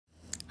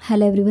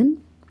Hello everyone,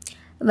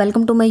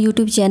 welcome to my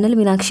YouTube channel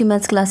Meenakshi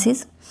maths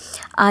classes.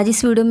 आज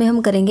इस video में हम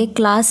करेंगे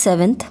क्लास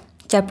 7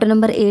 चैप्टर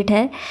नंबर 8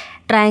 है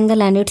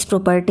triangle and it's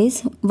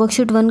properties.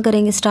 Worksheet 1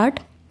 करेंगे स्टार्ट।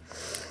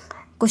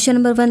 क्वेश्चन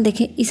नंबर 1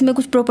 देखें, इसमें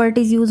कुछ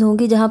प्रॉपर्टीज़ यूज़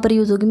होंगी, जहाँ पर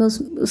यूज़ होगी मैं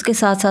उसके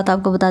साथ साथ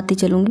आपको बताती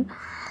चलूँगी।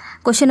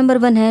 क्वेश्चन नंबर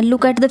 1 है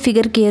look at the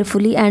figure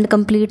carefully and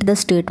complete the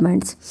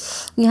statements.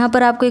 यहाँ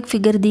पर आपको एक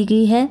फिगर दी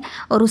गई है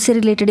और उससे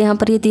रिलेटेड यहाँ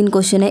पर ये 3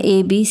 क्वेश्चन है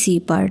A, B, C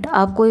पार्ट।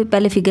 आपको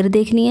पहले फिगर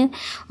देखनी है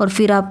और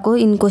फिर आपको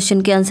इन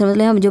क्वेश्चन के आंसर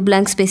मतलब हम जो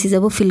ब्लैंक स्पेसेस है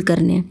वो फिल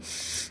करने हैं।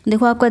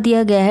 देखो आपका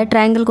दिया गया है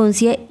ट्रायंगल कौन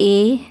सी है,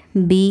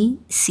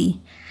 ABC।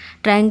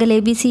 ट्रायंगल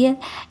ABC है,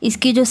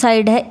 इसकी जो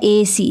साइड है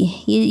AC,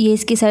 ये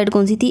इसकी साइड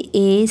कौन सी थी,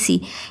 AC।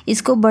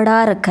 इसको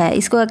बढ़ा रखा है,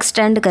 इसको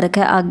एक्सटेंड कर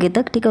रखा है आगे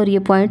तक, ठीक है, और ये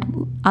पॉइंट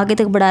आगे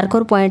तक बढ़ा रखा है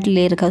और पॉइंट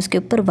ले रखा है उसके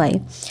ऊपर Y।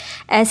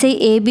 ऐसे ही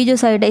AB जो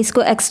साइड है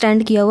इसको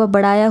एक्सटेंड किया हुआ,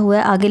 बढ़ाया हुआ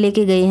है, आगे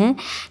लेके गए हैं,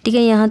 ठीक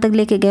है, यहाँ तक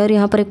लेके गए और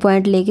यहाँ पर एक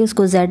पॉइंट लेके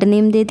उसको Z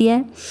नेम दे दिया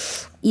है।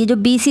 ये जो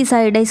BC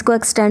साइड है इसको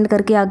एक्सटेंड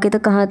करके आगे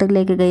तक कहाँ तक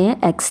लेके गए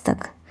हैं, X तक।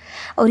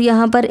 और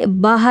यहाँ पर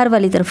बाहर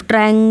वाली तरफ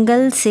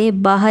ट्रायंगल से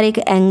बाहर एक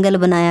एंगल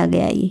बनाया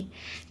गया है ये,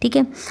 ठीक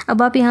है।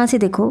 अब आप यहाँ से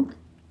देखो,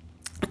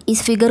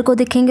 इस फिगर को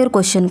देखेंगे और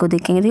क्वेश्चन को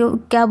देखेंगे। देखो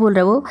क्या बोल रहा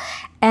है वो,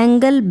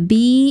 एंगल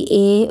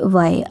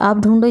BAY। आप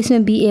ढूंढो इसमें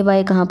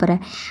BAY कहाँ पर है,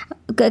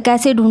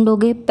 कैसे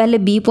ढूंढोगे, पहले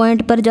B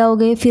पॉइंट पर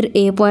जाओगे, फिर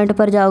A पॉइंट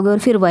पर जाओगे और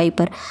फिर Y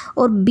पर,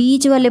 और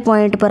बीच वाले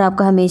पॉइंट पर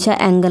आपका हमेशा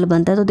एंगल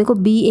बनता है। तो देखो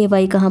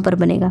BAY कहाँ पर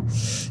बनेगा,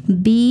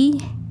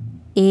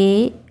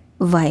 BAY,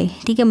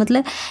 ठीक है।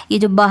 मतलब ये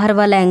जो बाहर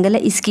वाला एंगल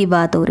है इसकी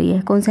बात हो रही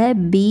है, कौन सा है,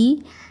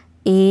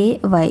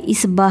 BAY,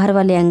 इस बाहर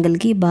वाले एंगल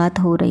की बात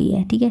हो रही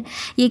है, ठीक है।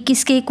 ये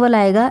किसके इक्वल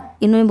आएगा,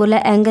 इन्होंने बोला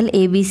एंगल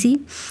ABC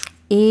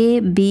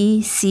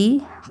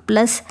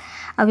प्लस,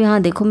 अब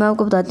यहाँ देखो मैं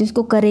आपको बताती हूँ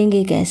इसको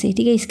करेंगे कैसे,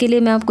 ठीक है। इसके लिए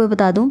मैं आपको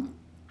बता दूँ,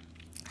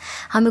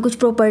 हमें कुछ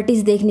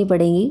प्रॉपर्टीज़ देखनी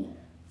पड़ेंगी।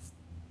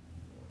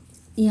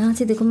 यहाँ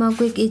से देखो मैं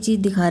आपको एक चीज़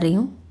दिखा रही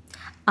हूँ,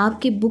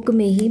 आपकी बुक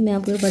में ही मैं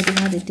आपको एक बार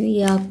दिखा देती हूँ।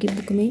 ये आपकी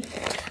बुक में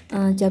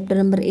चैप्टर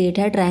नंबर 8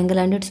 है ट्रायंगल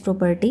एंड इट्स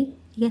प्रॉपर्टी,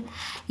 ठीक है।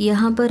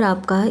 यहाँ पर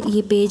आपका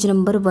ये पेज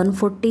नंबर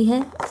 140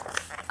 है,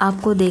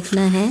 आपको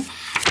देखना है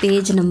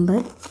पेज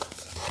नंबर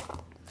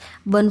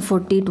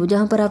 142,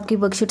 जहाँ पर आपकी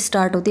वर्कशीट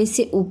स्टार्ट होती है,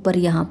 इससे ऊपर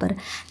यहाँ पर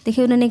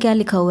देखिए उन्होंने क्या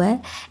लिखा हुआ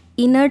है,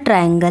 इन a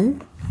triangle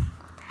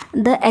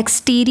the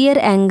exterior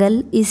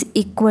angle is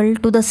equal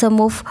to the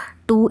some of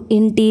 2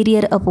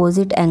 interior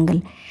opposite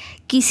angle.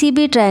 किसी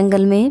भी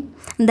ट्रायंगल में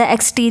द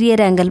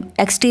एक्सटीरियर एंगल,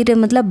 एक्सटीरियर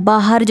मतलब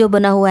बाहर जो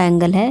बना हुआ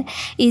एंगल है,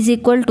 is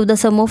equal to the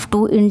some of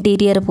 2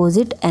 interior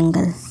opposite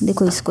angle.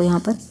 देखो इसको यहाँ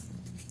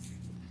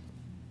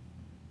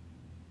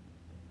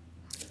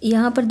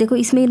पर देखो,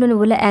 इसमें इन्होंने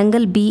बोला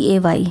एंगल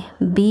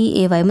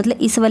BAY मतलब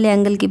इस वाले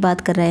एंगल की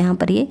बात कर रहा है यहाँ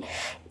पर, ये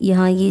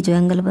जो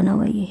एंगल बना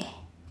हुआ है ये,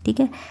 ठीक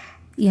है।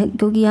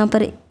 क्योंकि यहाँ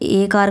पर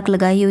एक आर्क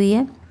लगाई हुई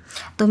है,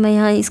 तो मैं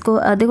यहाँ इसको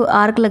देखो,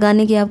 आर्क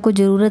लगाने की आपको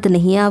ज़रूरत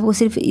नहीं है, आपको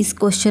सिर्फ इस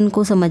क्वेश्चन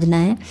को समझना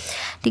है,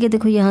 ठीक है।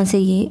 देखो यहाँ से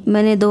ये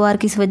मैंने 2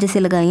 आर्क इस वजह से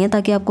लगाई हैं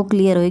ताकि आपको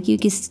क्लियर हो कि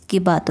किसकी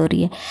बात हो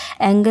रही है।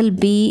 एंगल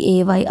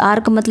BAY,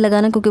 आर्क मत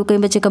लगाना क्योंकि कई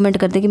बच्चे कमेंट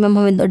करते हैं कि मैम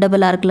हमें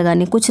डबल आर्क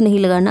लगानी, कुछ नहीं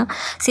लगाना,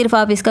 सिर्फ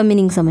आप इसका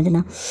मीनिंग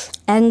समझना।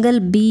 एंगल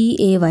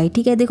BAY,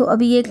 ठीक है। देखो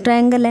अभी ये एक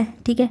ट्रायंगल है,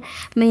 ठीक है,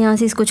 मैं यहाँ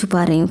से इसको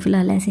छुपा रही हूँ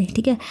फिलहाल ऐसे,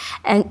 ठीक है।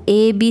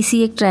 ABC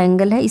एक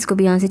ट्रायंगल है, इसको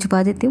भी यहाँ से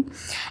छुपा देती हूँ।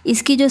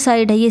 इसकी जो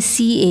साइड है ये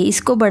CA,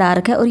 इसको बढ़ा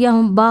रखा है और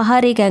यहाँ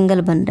बाहर एक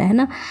एंगल बन रहा है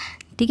ना,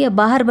 ठीक है,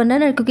 बाहर बन रहा है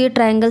ना, क्योंकि ये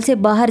ट्रायंगल से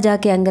बाहर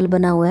जाके एंगल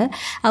बना हुआ है।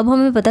 अब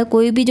हमें पता है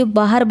कोई भी जो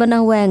बाहर बना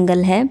हुआ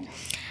एंगल है,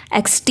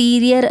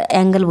 एक्सटीरियर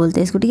एंगल बोलते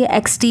हैं इसको, ठीक है।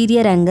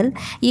 एक्सटीरियर एंगल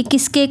ये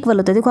किसके इक्वल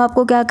होता है, देखो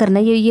आपको क्या करना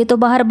है, ये तो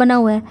बाहर बना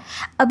हुआ है।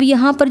 अब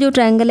यहाँ पर जो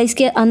ट्रायंगल है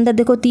इसके अंदर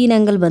देखो 3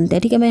 एंगल बनते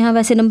हैं, ठीक है। मैं यहाँ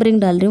वैसे नंबरिंग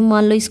डाल रही हूँ,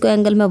 मान लो इसको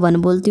एंगल मैं 1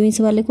 बोलती हूँ,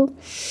 इस वाले को,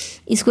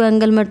 इसको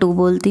एंगल मैं 2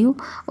 बोलती हूँ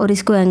और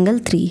इसको एंगल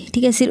 3,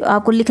 ठीक है। सिर्फ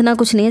आपको लिखना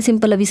कुछ नहीं है,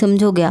 सिंपल अभी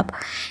समझोगे आप,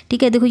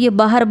 ठीक है। देखो ये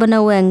बाहर बना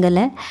हुआ एंगल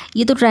है,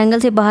 ये तो ट्रायंगल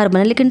से बाहर बना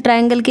है, लेकिन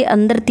ट्रायंगल के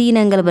अंदर 3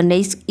 एंगल बन रहे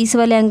हैं। इस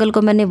वाले एंगल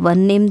को मैंने 1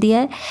 नेम दिया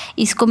है,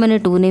 इसको मैंने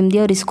 2 नेम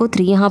दिया और इसको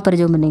 3, यहाँ पर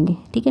जो बनेंगे,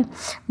 ठीक है।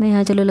 मैं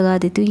यहाँ चलो लगा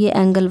देती हूँ, ये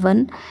एंगल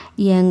 1,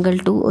 ये एंगल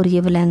 2 और ये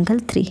वाला एंगल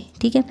 3,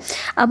 ठीक है।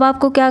 अब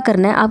आपको क्या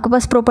करना है, आपके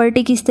पास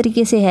प्रॉपर्टी किस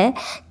तरीके से है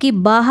कि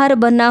बाहर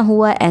बना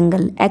हुआ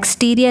एंगल,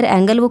 एक्सटीरियर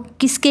एंगल, वो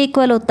किसके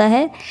इक्वल होता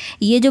है,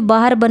 ये जो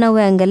बाहर बना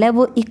हुआ एंगल है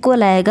वो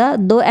इक्वल आएगा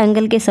 2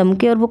 एंगल के सम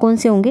के, और वो कौन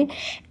से होंगे,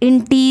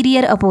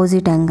 इंटीरियर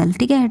अपोजिट एंगल,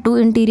 ठीक है। 2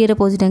 इंटीरियर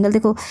अपोजिट एंगल।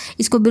 देखो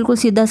इसको बिल्कुल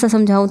सीधा सा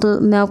समझाऊं तो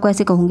मैं आपको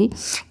ऐसे कहूँगी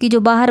कि जो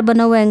बाहर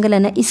बना हुआ एंगल है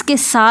ना, इसके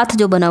साथ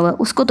जो बना हुआ है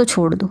उसको तो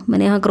छोड़ दो,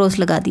 मैंने यहाँ क्रॉस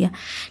लगा दिया,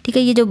 ठीक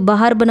है। ये जो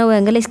बाहर बना हुआ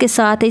एंगल है इसके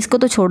साथ है, इसको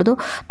तो छोड़ दो,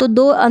 तो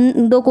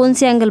दो कौन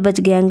से एंगल बच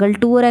गए, एंगल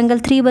 2 और एंगल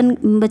 3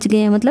 बच गए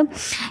हैं। मतलब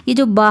ये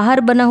जो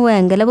बाहर बना हुआ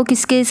एंगल है वो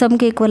किसके सम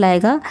के इक्वल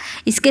आएगा,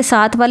 इसके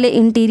साथ वाले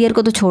इंटीरियर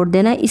को तो छोड़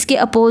देना, इसके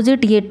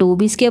अपोजिट ये 2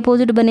 भी इसके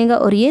अपोजिट बनेगा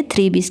और ये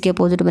 3 भी इसके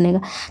अपोजिट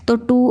बनेगा, तो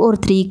 2 और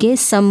 3 के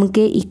सम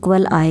के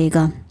इक्वल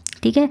आएगा,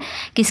 ठीक है।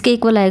 किसके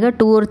इक्वल आएगा,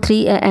 2 और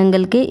 3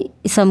 एंगल के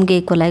सम के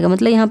इक्वल आएगा।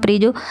 मतलब यहाँ पर ये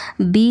जो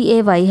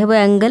BAY है वो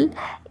एंगल,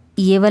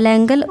 ये वाला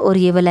एंगल और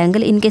ये वाला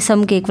एंगल, इनके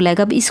सम के इक्वल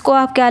आएगा। अब इसको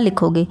आप क्या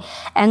लिखोगे,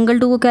 एंगल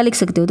 2 को क्या लिख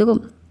सकते हो, देखो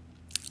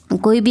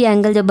कोई भी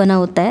एंगल जब बना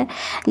होता है,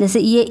 जैसे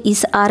ये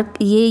इस आर्क,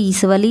 ये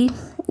इस वाली,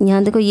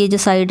 यहाँ देखो ये जो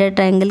साइड है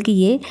ट्रायंगल की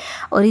ये,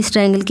 और इस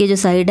ट्रायंगल की जो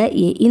साइड है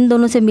ये, इन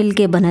दोनों से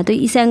मिलके बना है, तो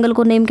इस एंगल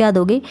को नेम क्या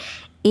दोगे,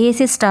 ए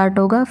से स्टार्ट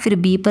होगा, फिर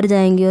बी पर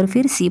जाएंगे और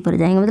फिर सी पर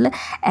जाएंगे, मतलब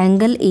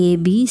एंगल ए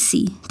बी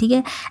सी। ठीक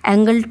है,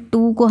 एंगल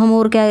 2 को हम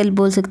और क्या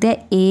बोल सकते हैं,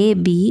 ए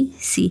बी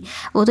सी,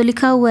 वो तो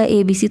लिखा हुआ है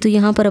ए बी सी। तो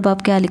यहाँ पर अब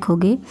आप क्या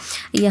लिखोगे,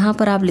 यहाँ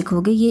पर आप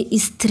लिखोगे ये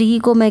इस 3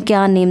 को मैं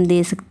क्या नेम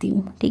दे सकती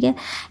हूँ। ठीक है,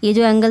 ये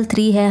जो एंगल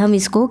 3 है हम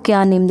इसको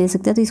क्या नेम दे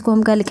सकते हैं, तो इसको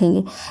हम क्या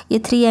लिखेंगे, ये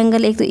 3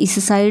 एंगल एक तो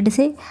इस साइड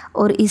से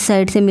और इस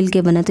साइड से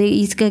मिलके बना, तो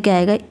इसका क्या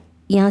आएगा,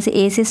 यहाँ से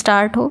ए से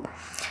स्टार्ट हो,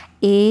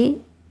 ए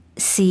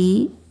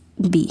सी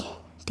बी।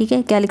 ठीक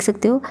है, क्या लिख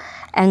सकते हो,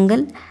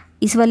 एंगल,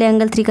 इस वाले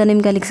एंगल 3 का नेम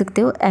क्या लिख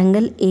सकते हो,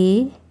 एंगल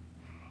ए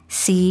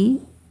सी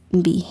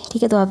बी।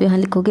 ठीक है, तो आप यहाँ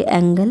लिखोगे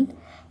एंगल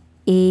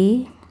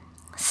ए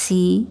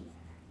सी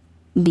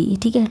बी।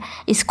 ठीक है,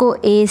 इसको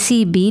ए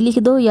सी बी लिख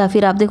दो, या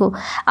फिर आप देखो,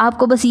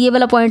 आपको बस ये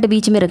वाला पॉइंट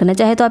बीच में रखना,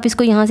 चाहे तो आप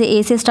इसको यहाँ से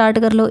ए से स्टार्ट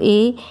कर लो,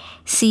 ए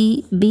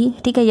सी बी।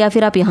 ठीक है, या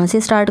फिर आप यहाँ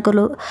से स्टार्ट कर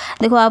लो।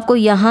 देखो आपको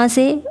यहाँ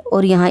से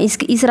और यहाँ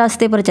इस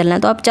रास्ते पर चलना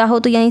है, तो आप चाहो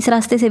तो यहाँ इस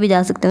रास्ते से भी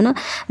जा सकते हो ना,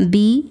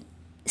 बी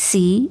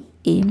सी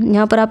ए,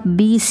 यहाँ पर आप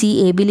बी सी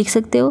ए भी लिख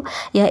सकते हो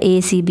या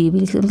ए सी बी भी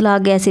लिख सकते हो, मतलब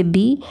आगे ऐसे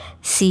बी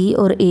सी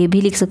और ए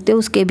भी लिख सकते हो,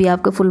 उसके भी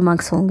आपके फुल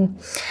मार्क्स होंगे।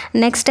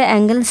 नेक्स्ट है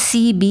एंगल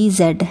सी बी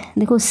जेड।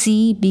 देखो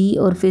सी बी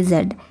और फिर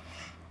जेड,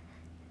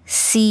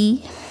 सी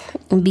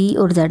बी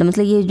और जेड,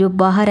 मतलब ये जो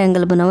बाहर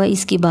एंगल बना हुआ है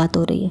इसकी बात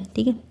हो रही है।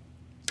 ठीक है,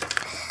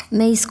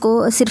 मैं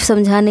इसको सिर्फ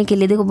समझाने के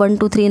लिए, देखो 1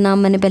 2 3 नाम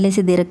मैंने पहले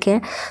से दे रखे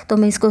हैं, तो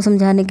मैं इसको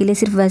समझाने के लिए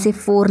सिर्फ वैसे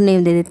 4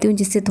 नेम दे देती हूँ,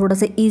 जिससे थोड़ा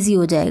सा इजी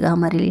हो जाएगा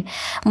हमारे लिए।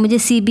 मुझे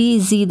सी बी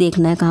जी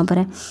देखना है, कहाँ पर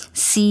है,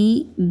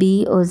 सी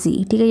बी और जी।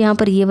 ठीक है, यहाँ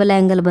पर ये वाला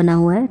एंगल बना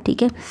हुआ है।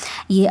 ठीक है,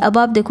 ये अब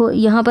आप देखो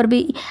यहाँ पर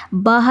भी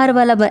बाहर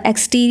वाला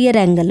एक्सटीरियर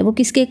एंगल वो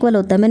किसके इक्वल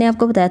होता है, मैंने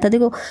आपको बताया था।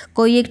 देखो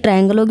कोई एक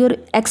ट्रायंगल होगी और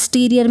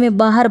एक्सटीरियर में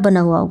बाहर बना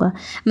हुआ होगा,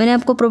 मैंने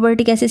आपको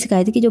प्रॉपर्टी कैसे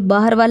सिखाई थी कि जो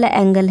बाहर वाला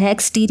एंगल है,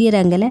 एक्सटीरियर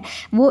एंगल है,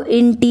 वो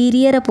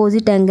इंटीरियर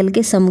अपोजिट एंगल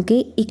के सम के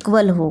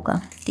इक्वल होगा।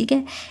 ठीक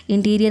है,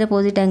 इंटीरियर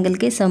अपोजिट एंगल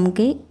के सम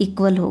के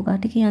इक्वल होगा।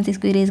 ठीक है, यहाँ से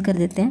इसको इरेज कर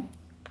देते हैं।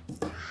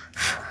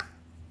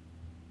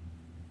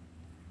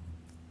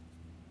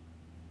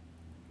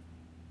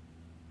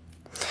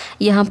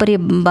 यहाँ पर ये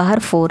बाहर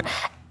 4,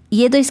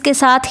 ये तो इसके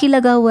साथ ही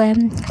लगा हुआ है।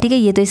 ठीक है,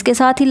 ये तो इसके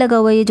साथ ही लगा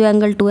हुआ है, ये जो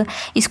एंगल 2 है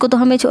इसको तो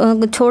हमें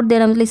छोड़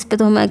देना, मतलब इस पर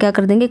तो हम क्या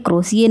कर देंगे,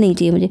 क्रॉस, ये नहीं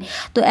चाहिए मुझे।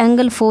 तो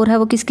एंगल 4 है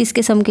वो किस किस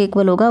के सम के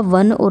इक्वल होगा,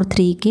 1 और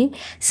 3 के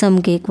सम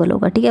के इक्वल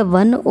होगा। ठीक है,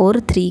 1 और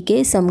 3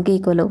 के सम के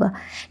इक्वल होगा।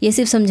 ये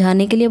सिर्फ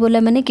समझाने के लिए बोला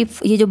मैंने कि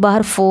ये जो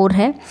बाहर 4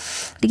 है,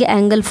 ठीक है,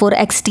 एंगल 4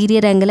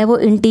 एक्सटीरियर एंगल है, वो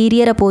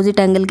इंटीरियर अपोजिट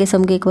एंगल के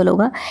सम के इक्वल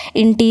होगा।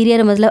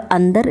 इंटीरियर मतलब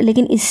अंदर,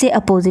 लेकिन इससे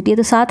अपोजिट, ये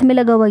तो साथ में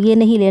लगा हुआ, ये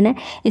नहीं लेना है,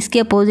 इसके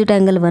अपोजिट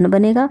एंगल 1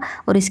 बनेगा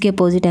और इसके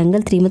अपोजिट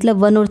एंगल 3, मतलब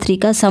 1 और 3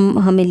 का सम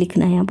हमें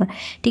लिखना है यहाँ पर।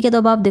 ठीक है, तो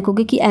अब आप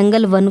देखोगे कि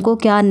एंगल 1 को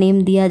क्या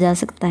नेम दिया जा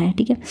सकता है।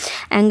 ठीक है,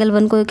 एंगल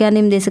 1 को क्या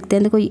नेम दे सकते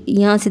हैं, देखो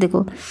यहाँ से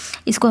देखो,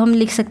 इसको हम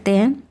लिख सकते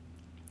हैं,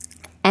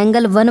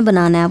 एंगल 1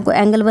 बनाना है आपको।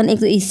 एंगल 1 एक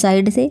तो इस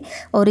साइड से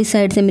और इस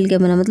साइड से मिलकर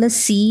बना, मतलब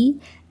सी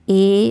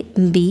ए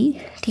बी।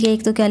 ठीक है,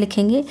 एक तो क्या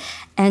लिखेंगे,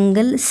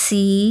 एंगल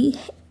सी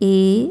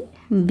ए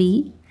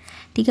बी।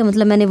 ठीक है,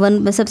 मतलब मैंने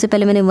 1, सबसे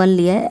पहले मैंने 1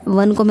 लिया है,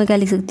 1 को मैं क्या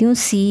लिख सकती हूँ,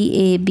 सी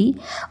ए बी,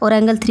 और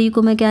एंगल 3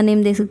 को मैं क्या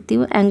नेम दे सकती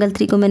हूँ, एंगल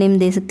 3 को मैं नेम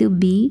दे सकती हूँ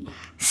बी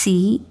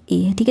सी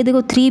ए। ठीक है,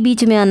 देखो 3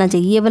 बीच में आना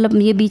चाहिए, ये वाला,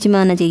 ये बीच में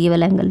आना चाहिए ये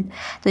वाला एंगल,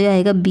 तो ये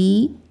आएगा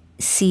बी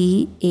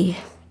सी ए,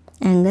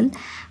 एंगल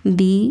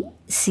बी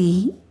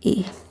सी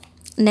ए।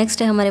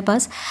 नेक्स्ट है हमारे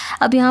पास,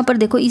 अब यहाँ पर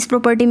देखो इस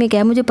प्रॉपर्टी में क्या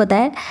है, मुझे पता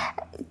है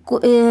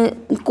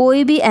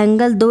कोई भी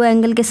एंगल 2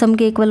 एंगल के सम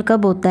के इक्वल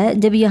कब होता है,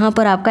 जब यहाँ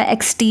पर आपका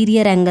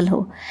एक्सटीरियर एंगल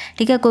हो।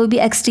 ठीक है, कोई भी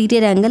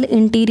exterior angle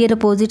interior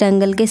opposite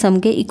angle के सम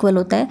के इक्वल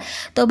होता है।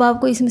 तो अब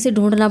आपको इसमें से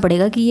ढूंढना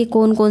पड़ेगा कि ये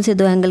कौन कौन से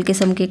 2 एंगल के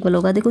सम के इक्वल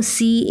होगा। देखो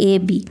सी ए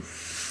बी,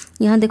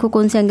 यहाँ देखो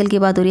कौन से एंगल की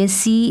बात हो रही है,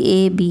 सी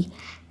A B,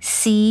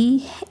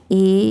 C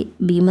A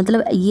B,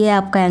 मतलब ये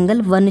आपका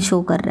एंगल 1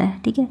 शो कर रहा है।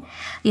 ठीक है,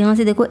 यहाँ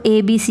से देखो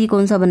ए बी सी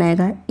कौन सा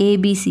बनाएगा, A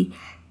B C,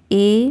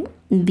 A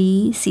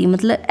B C,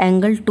 मतलब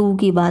एंगल 2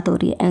 की बात हो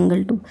रही है,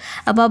 एंगल 2।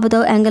 अब आप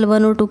बताओ एंगल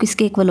 1 और 2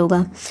 किसके इक्वल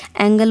होगा,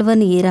 एंगल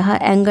 1 ये रहा,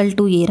 एंगल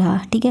 2 ये रहा।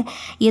 ठीक है,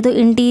 ये तो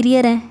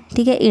इंटीरियर है।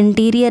 ठीक है,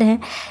 इंटीरियर है,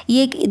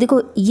 ये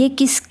देखो ये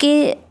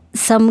किसके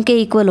सम के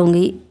इक्वल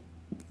होंगे,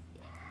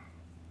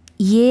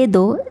 ये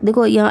 2,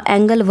 देखो यहाँ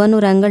एंगल 1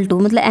 और एंगल 2,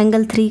 मतलब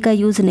एंगल 3 का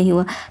यूज़ नहीं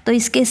हुआ, तो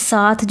इसके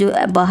साथ जो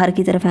बाहर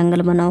की तरफ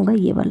एंगल बना होगा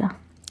ये वाला।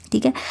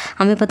 ठीक है,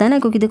 हमें पता है ना,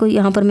 क्योंकि देखो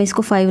यहाँ पर मैं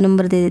इसको 5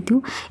 नंबर दे देती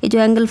हूँ। ये जो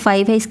एंगल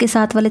 5 है इसके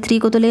साथ वाले 3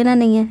 को तो लेना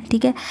नहीं है।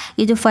 ठीक है,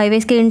 ये जो 5 है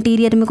इसके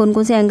इंटीरियर में कौन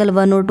कौन से एंगल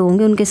 1 और 2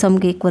 होंगे, उनके सम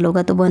के इक्वल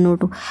होगा, तो 1 और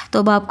 2। तो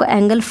अब आपको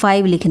एंगल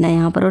 5 लिखना है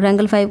यहाँ पर, और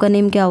एंगल 5 का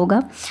नेम क्या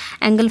होगा,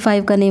 एंगल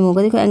 5 का नेम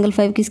होगा, देखो एंगल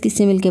 5 किस किस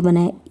से मिलकर बना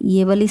है,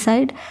 ये वाली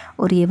साइड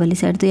और ये वाली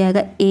साइड, तो ये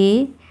आएगा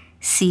ए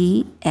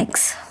सी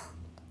एक्स।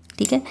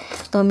 ठीक है,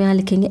 तो हम यहाँ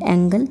लिखेंगे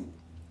एंगल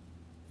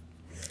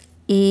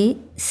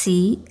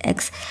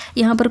ACX।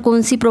 यहाँ पर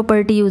कौन सी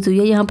प्रॉपर्टी यूज़ हुई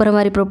है? यहाँ पर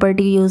हमारी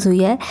प्रॉपर्टी यूज़ हुई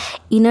है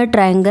इन a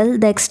triangle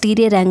the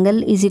exterior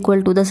angle is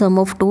equal to the some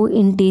of to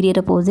interior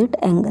opposite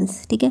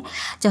angles. ठीक है,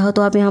 चाहो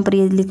तो आप यहाँ पर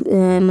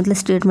ये मतलब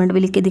स्टेटमेंट भी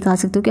लिख के दिखा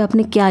सकते हो कि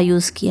आपने क्या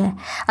यूज़ किया है।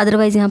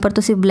 अदरवाइज़ यहाँ पर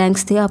तो सिर्फ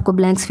ब्लैंक्स थे, आपको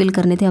ब्लैंक्स फिल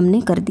करने थे,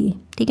 हमने कर दिए।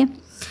 ठीक है,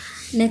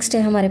 नेक्स्ट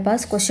है हमारे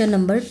पास क्वेश्चन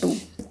नंबर 2।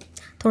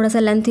 थोड़ा सा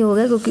लेंथी हो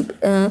गया क्योंकि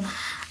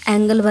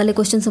एंगल वाले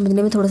क्वेश्चन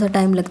समझने में थोड़ा सा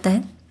टाइम लगता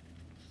है।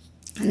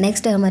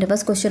 नेक्स्ट है हमारे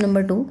पास question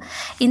number 2।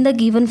 In the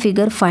given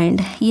figure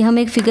find. ये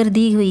हमें एक फिगर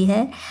दी हुई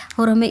है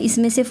और हमें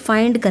इसमें से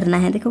फाइंड करना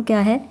है। देखो क्या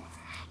है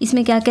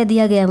इसमें, क्या क्या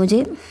दिया गया है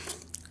मुझे।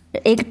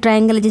 एक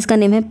ट्रायंगल जिसका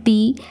नेम है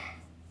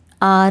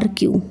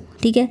PRQ।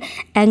 ठीक है,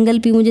 एंगल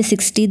P मुझे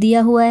 60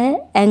 दिया हुआ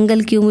है,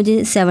 एंगल Q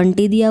मुझे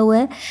 70 दिया हुआ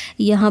है।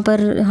 यहाँ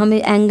पर हमें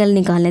एंगल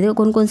निकालना है। देखो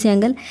कौन कौन से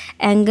एंगल,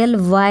 एंगल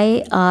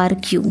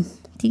YRQ।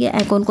 ठीक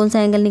है, कौन कौन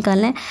सा एंगल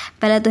निकालना है?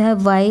 पहला तो है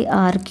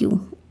YRQ,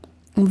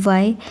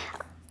 YR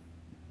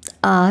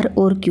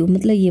और Q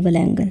मतलब ये वाला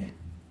एंगल।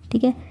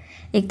 ठीक है,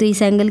 एक तो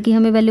इस एंगल की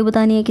हमें वैल्यू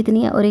बतानी है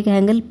कितनी है, और एक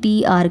एंगल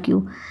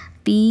PRQ,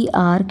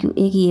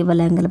 एक ये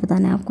वाला एंगल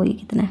बताना है आपको, ये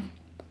कितना है।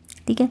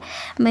 ठीक है,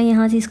 मैं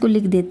यहाँ से इसको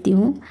लिख देती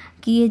हूँ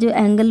कि ये जो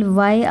एंगल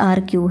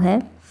YRQ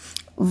है,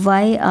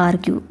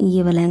 YRQ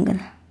ये वाला एंगल।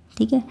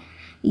 ठीक है,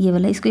 ये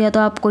वाला, इसको या तो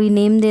आप कोई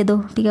नेम दे दो।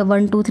 ठीक है,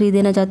 1 2 3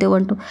 देना चाहते हो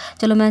 1 2,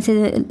 चलो मैं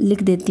ऐसे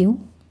लिख देती हूँ।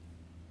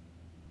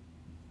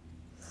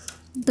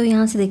 तो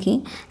यहाँ से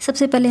देखिए,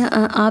 सबसे पहले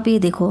आप ये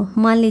देखो,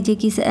 मान लीजिए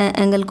कि इस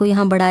एंगल को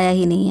यहाँ बढ़ाया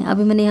ही नहीं है।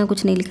 अभी मैंने यहाँ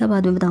कुछ नहीं लिखा,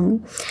 बाद में बताऊँगी।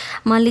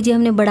 मान लीजिए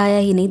हमने बढ़ाया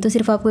ही नहीं, तो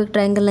सिर्फ आपको एक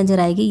ट्रायंगल नजर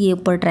आएगी, ये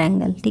ऊपर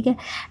ट्रायंगल। ठीक है,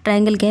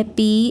 ट्रायंगल क्या है?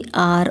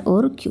 PR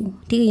और Q।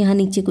 ठीक है, यहाँ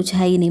नीचे कुछ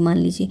है ही नहीं मान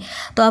लीजिए।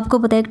 तो आपको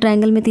पता है एक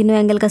ट्रायंगल में तीनों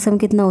एंगल का सम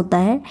कितना होता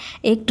है?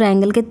 एक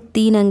ट्रायंगल के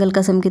 3 एंगल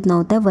का सम कितना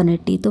होता है?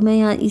 180। तो मैं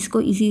यहाँ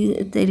इसको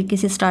इसी तरीके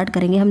से स्टार्ट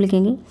करेंगे। हम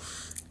लिखेंगे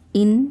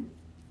इन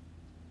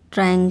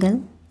ट्रायंगल,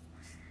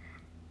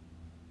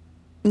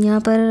 यहाँ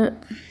पर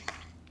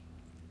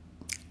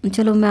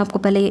चलो मैं आपको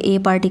पहले ये A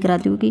पार्ट ही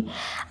कराती हूँ कि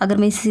अगर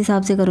मैं इस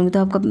हिसाब से करूँगी तो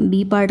आपका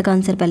B पार्ट का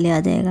आंसर पहले आ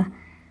जाएगा।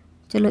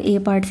 चलो A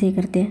पार्ट से ही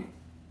करते हैं।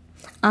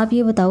 आप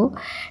ये बताओ,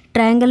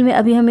 ट्रायंगल में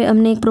अभी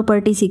हमने एक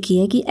प्रॉपर्टी सीखी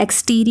है कि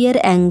एक्सटीरियर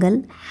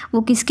एंगल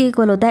वो किसके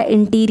इक्वल होता है?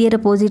 इंटीरियर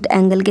अपोजिट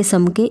एंगल के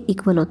सम के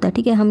इक्वल होता है।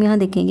 ठीक है, हम यहाँ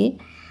देखेंगे,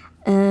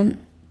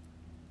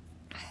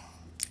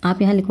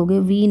 आप यहाँ लिखोगे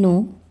we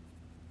know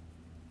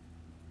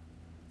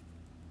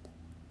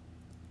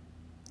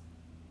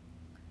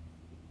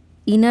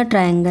in a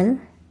triangle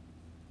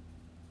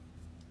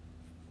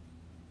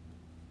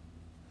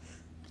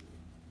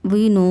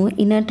we know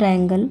in a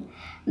triangle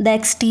the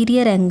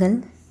exterior angle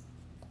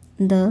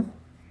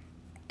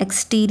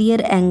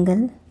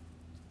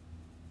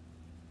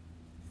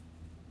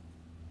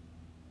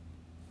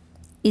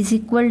is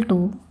equal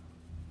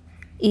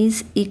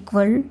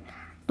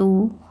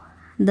to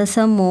the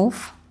sum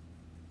of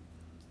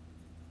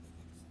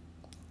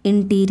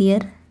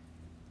interior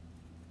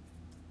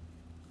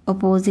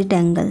opposite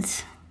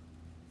angles।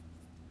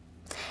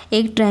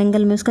 एक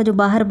ट्रायंगल में उसका जो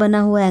बाहर बना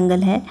हुआ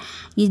एंगल है,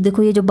 ये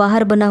देखो, ये जो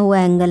बाहर बना हुआ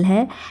एंगल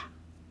है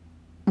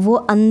वो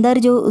अंदर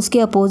जो उसके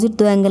अपोजिट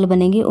 2 एंगल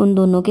बनेंगे उन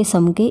दोनों के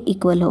सम के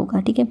इक्वल होगा।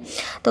 ठीक है,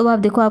 तो अब आप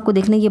देखो, आपको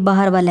देखना है ये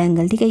बाहर वाला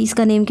एंगल। ठीक है,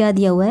 इसका नेम क्या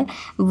दिया हुआ है?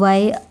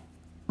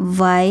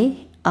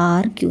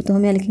 YRQ। तो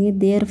हम यहाँ लिखेंगे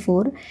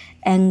देयरफॉर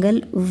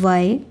एंगल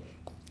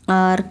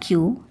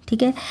YRQ।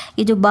 ठीक है,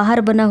 ये जो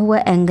बाहर बना हुआ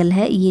एंगल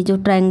है, ये जो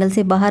ट्रायंगल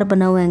से बाहर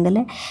बना हुआ एंगल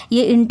है,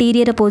 ये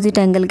इंटीरियर अपोजिट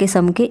एंगल के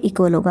सम के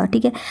इक्वल होगा।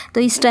 ठीक है,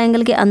 तो इस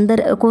ट्रायंगल के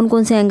अंदर कौन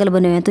कौन से एंगल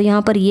बने हुए हैं? तो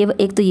यहाँ पर ये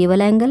एक तो ये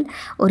वाला एंगल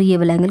और ये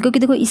वाला एंगल, क्योंकि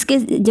देखो इसके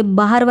जब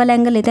बाहर वाला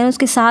एंगल लेते हैं ना,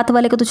 उसके साथ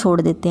वाले को तो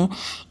छोड़ देते हैं।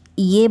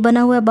 ये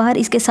बना हुआ है बाहर,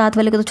 इसके साथ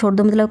वाले को तो छोड़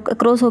दो, मतलब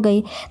क्रॉस हो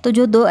गई। तो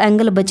जो 2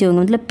 एंगल बचे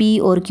होंगे मतलब P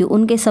और Q,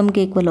 उनके सम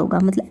के इक्वल होगा,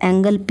 मतलब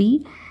angle P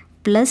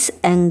plus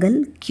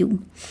angle Q।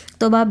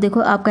 तो अब आप देखो,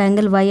 आपका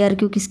एंगल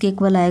YRQ किसके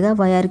इक्वल आएगा?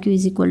 YRQ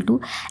is equal to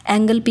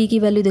angle P की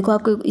वैल्यू देखो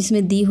आपको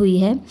इसमें दी हुई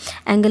है।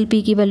 एंगल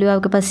P की वैल्यू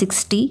आपके पास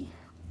 60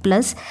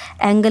 प्लस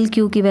एंगल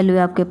Q की वैल्यू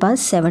है आपके पास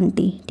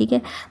 70। ठीक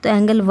है, तो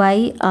एंगल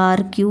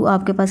YRQ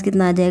आपके पास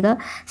कितना आ जाएगा?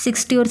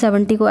 60 और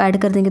 70 को ऐड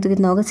कर देंगे तो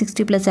कितना होगा?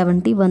 60 प्लस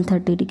 70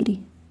 130 डिग्री।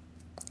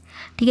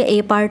 ठीक है,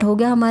 A पार्ट हो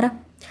गया हमारा।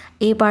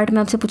 A पार्ट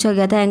में आपसे पूछा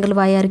गया था एंगल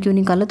YRQ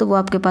निकालो, तो वो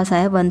आपके पास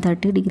आया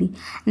 130 डिग्री।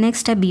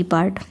 नेक्स्ट है B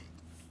पार्ट।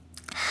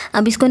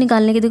 अब इसको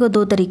निकालने के देखो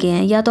 2 तरीके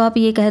हैं। या तो आप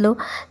ये कह लो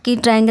कि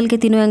ट्रायंगल के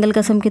तीनों एंगल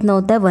का सम कितना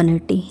होता है?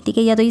 180। ठीक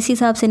है, या तो इस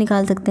हिसाब से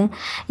निकाल सकते हैं,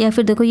 या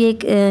फिर देखो ये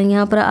एक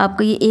यहाँ पर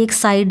आपका ये एक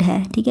साइड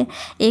है। ठीक है,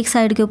 एक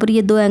साइड के ऊपर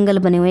ये 2 एंगल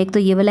बने हुए हैं, एक तो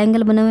ये वाला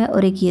एंगल बना हुआ है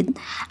और एक ये।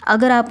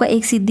 अगर आपका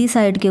एक सीधी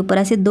साइड के ऊपर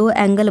ऐसे 2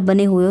 एंगल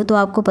बने हुए हो तो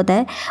आपको पता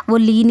है वो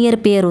लीनियर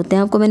पेयर होते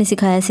हैं। आपको मैंने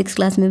सिखाया है 6th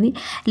क्लास में भी,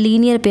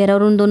 लीनियर पेयर,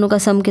 और उन दोनों का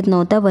सम कितना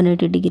होता है?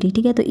 180 डिग्री।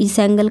 ठीक है, तो इस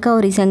एंगल का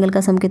और इस एंगल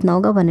का सम कितना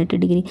होगा? 180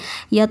 डिग्री।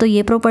 या तो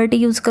ये प्रॉपर्टी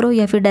यूज़ करो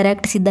या फिर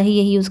डायरेक्ट सीधा ही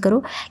यही यूज़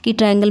करो कि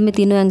ट्रायंगल में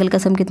तीनों एंगल का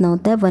सम कितना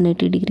होता है?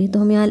 180 डिग्री। तो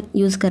हम यहाँ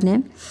यूज़ करने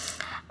हैं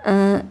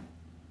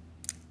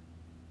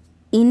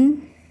in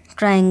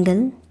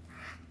triangle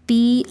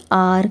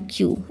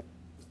PRQ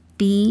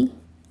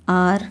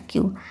are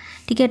Q.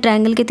 ठीक है,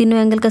 ट्रायंगल के तीनों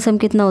एंगल का सम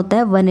कितना होता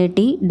है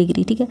 180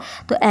 डिग्री। ठीक है,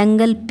 तो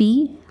angle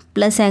P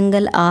plus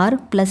angle are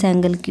plus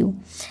angle Q,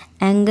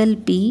 angle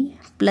P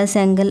plus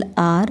angle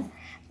are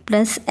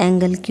plus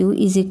angle Q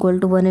is equal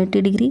to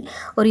 180 degree.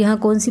 और यहाँ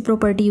कौन सी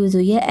प्रॉपर्टी यूज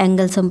हुई है,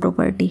 angle sum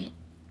property,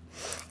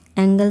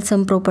 angle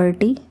sum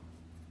property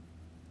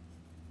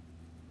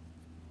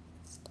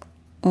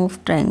of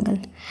triangle.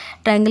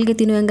 Triangle के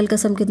तीनों angle का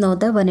सम कितना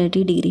होता है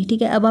 180 डिग्री।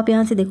 ठीक है, अब आप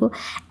यहाँ से देखो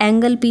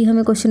एंगल पी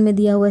हमें क्वेश्चन में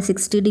दिया हुआ है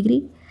 60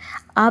 डिग्री।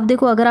 आप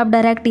देखो अगर आप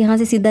डायरेक्ट यहाँ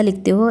से सीधा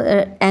लिखते हो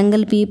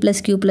angle P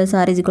plus Q plus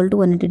are is equal to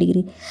 180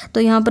 degree,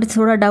 तो यहाँ पर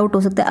थोड़ा डाउट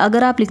हो सकता है।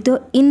 अगर आप लिखते हो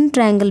in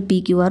triangle P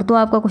Q R तो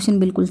आपका क्वेश्चन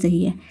बिल्कुल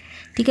सही है।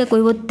 ठीक है,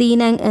 कोई वो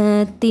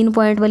तीन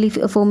पॉइंट वाली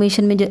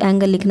फॉर्मेशन में जो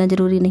एंगल लिखना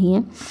ज़रूरी नहीं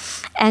है।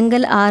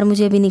 एंगल आर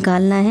मुझे अभी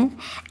निकालना है,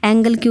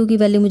 एंगल क्यू की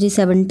वैल्यू मुझे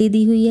 70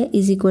 दी हुई है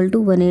इज इक्वल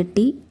टू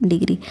 180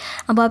 डिग्री।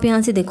 अब आप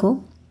यहाँ से देखो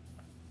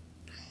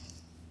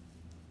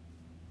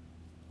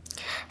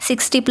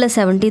 60 प्लस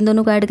 70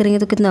 दोनों को ऐड करेंगे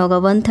तो कितना होगा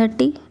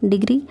 130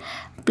 degree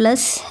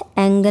plus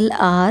angle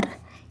are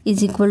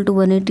is equal to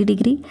 180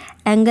 degree.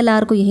 Angle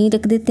are को यहीं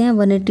रख देते हैं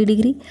 180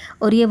 डिग्री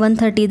और ये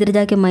 130 इधर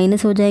जाके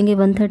माइनस हो जाएंगे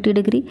 130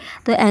 डिग्री,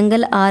 तो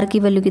एंगल आर की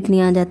वैल्यू कितनी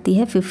आ जाती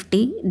है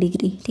 50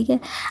 डिग्री। ठीक है,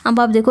 अब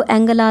आप देखो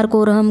एंगल आर को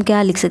और हम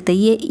क्या लिख सकते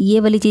हैं, ये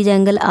वाली चीज़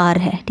एंगल आर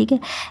है। ठीक है,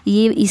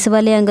 ये इस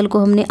वाले एंगल को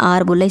हमने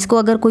आर बोला, इसको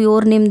अगर कोई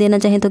और नेम देना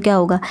चाहें तो क्या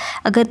होगा,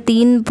 अगर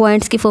 3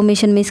 पॉइंट्स की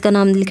फॉर्मेशन में इसका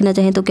नाम लिखना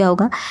चाहें तो क्या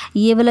होगा,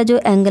 ये वाला जो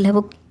एंगल है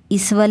वो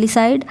इस वाली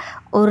साइड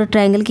और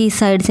ट्रायंगल की इस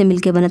साइड से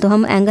मिलके बना, तो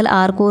हम एंगल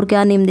आर को और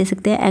क्या नेम दे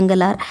सकते हैं,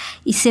 एंगल आर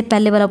इससे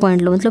पहले वाला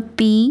पॉइंट लो, मतलब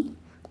P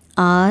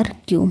R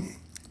Q.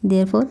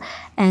 Therefore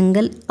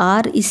angle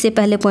are इससे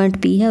पहले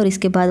पॉइंट पी है और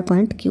इसके बाद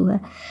पॉइंट क्यू है,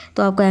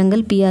 तो आपका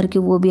एंगल पी आर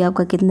क्यू वो भी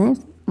आपका कितना है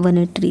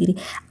 180 डिग्री।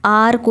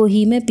 आर को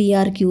ही मैं पी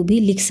आर क्यू भी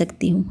लिख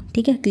सकती हूँ।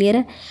 ठीक है, क्लियर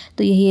है।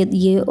 तो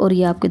ये और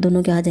ये आपके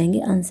दोनों के आ जाएंगे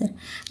आंसर।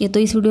 ये तो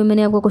इस वीडियो में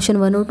मैंने आपको क्वेश्चन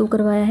 1 और 2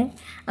 करवाया है।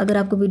 अगर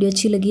आपको वीडियो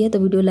अच्छी लगी है तो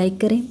वीडियो लाइक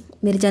करें,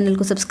 मेरे चैनल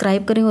को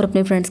सब्सक्राइब करें और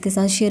अपने फ्रेंड्स के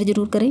साथ शेयर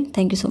ज़रूर करें।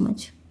 Thank you so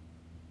much.